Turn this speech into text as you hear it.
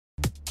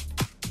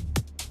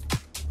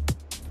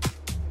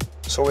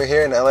So we're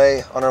here in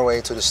LA on our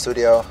way to the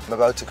studio. I'm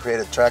about to create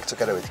a track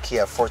together with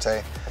Forte.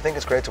 I think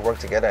it's great to work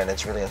together, and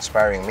it's really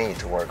inspiring me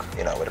to work,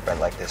 with a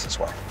band like this as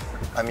well.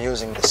 I'm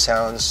using the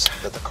sounds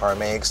that the car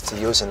makes to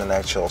use in an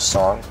actual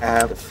song. I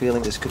have a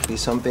feeling this could be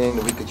something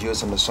that we could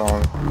use in the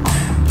song.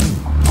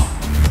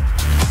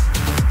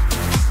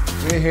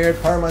 We're here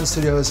at Paramount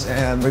Studios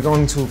and we're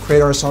going to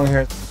create our song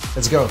here.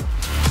 Let's go.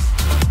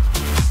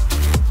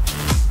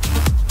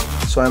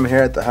 So I'm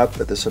here at the hub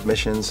at the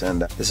submissions,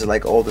 and this is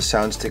like all the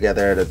sounds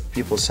together that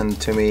people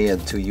send to me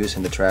and to use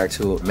in the track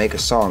to make a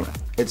song.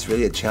 It's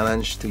really a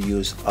challenge to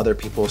use other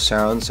people's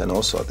sounds and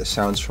also the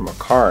sounds from a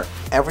car.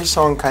 Every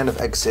song kind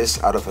of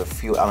exists out of a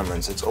few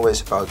elements. It's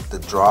always about the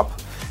drop,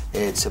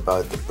 it's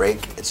about the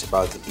break, it's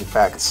about the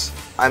effects.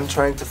 I'm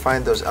trying to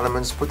find those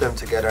elements, put them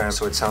together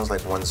so it sounds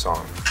like one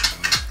song.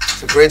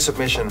 It's a great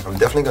submission. I'm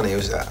definitely going to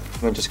use that.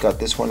 I just got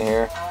this one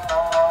here.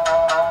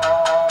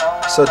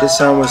 So this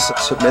sound was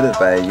submitted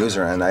by a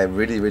user and I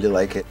really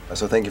like it,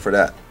 so thank you for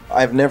that.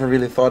 I've never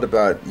really thought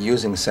about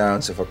using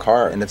sounds of a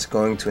car, and it's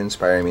going to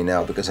inspire me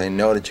now because I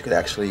know that you could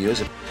actually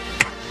use it.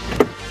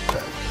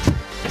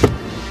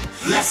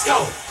 Let's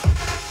go!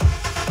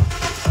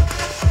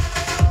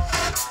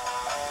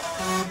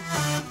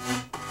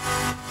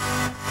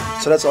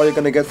 So that's all you're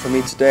gonna get from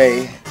me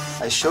today.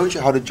 I showed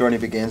you how the journey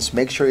begins.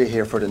 Make sure you're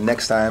here for the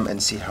next time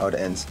and see how it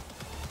ends.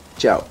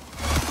 Ciao.